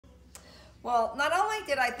Well, not only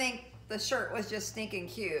did I think the shirt was just stinking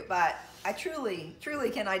cute, but I truly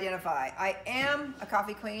can identify. I am a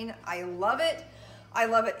coffee queen. I love it. I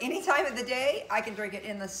love it any time of the day. I can drink it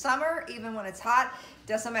in the summer, even when it's hot.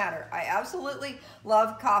 Doesn't matter. I absolutely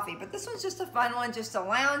love coffee. But this one's just a fun one, just to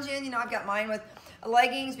lounge in. You know, I've got mine with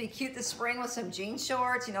leggings, be cute this spring with some jean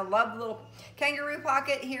shorts. You know, love the little kangaroo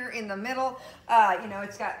pocket here in the middle. You know,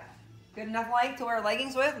 it's got good enough length to wear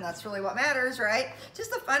leggings with, and that's really what matters, right?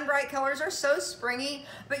 Just the fun, bright colors are so springy,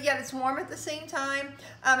 but yet it's warm at the same time.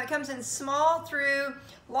 It comes in small through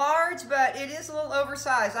large, but it is a little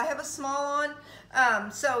oversized. I have a small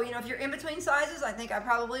on, so, you know, if you're in between sizes, I think I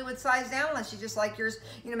probably would size down, unless you just like yours,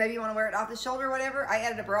 you know, maybe you want to wear it off the shoulder or whatever. I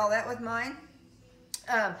added a bralette with mine.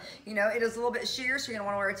 You know, it is a little bit sheer, so you're gonna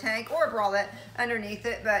want to wear a tank or a bralette underneath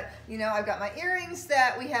it. But you know, I've got my earrings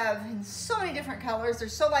that we have in so many different colors. They're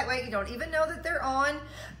so lightweight, you don't even know that they're on.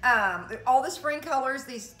 All the spring colors,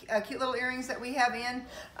 these cute little earrings that we have in,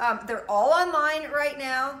 they're all online right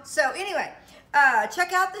now. So anyway,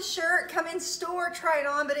 check out the shirt, come in store, try it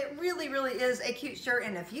on, but it really is a cute shirt.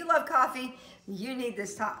 And if you love coffee, you need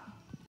this top.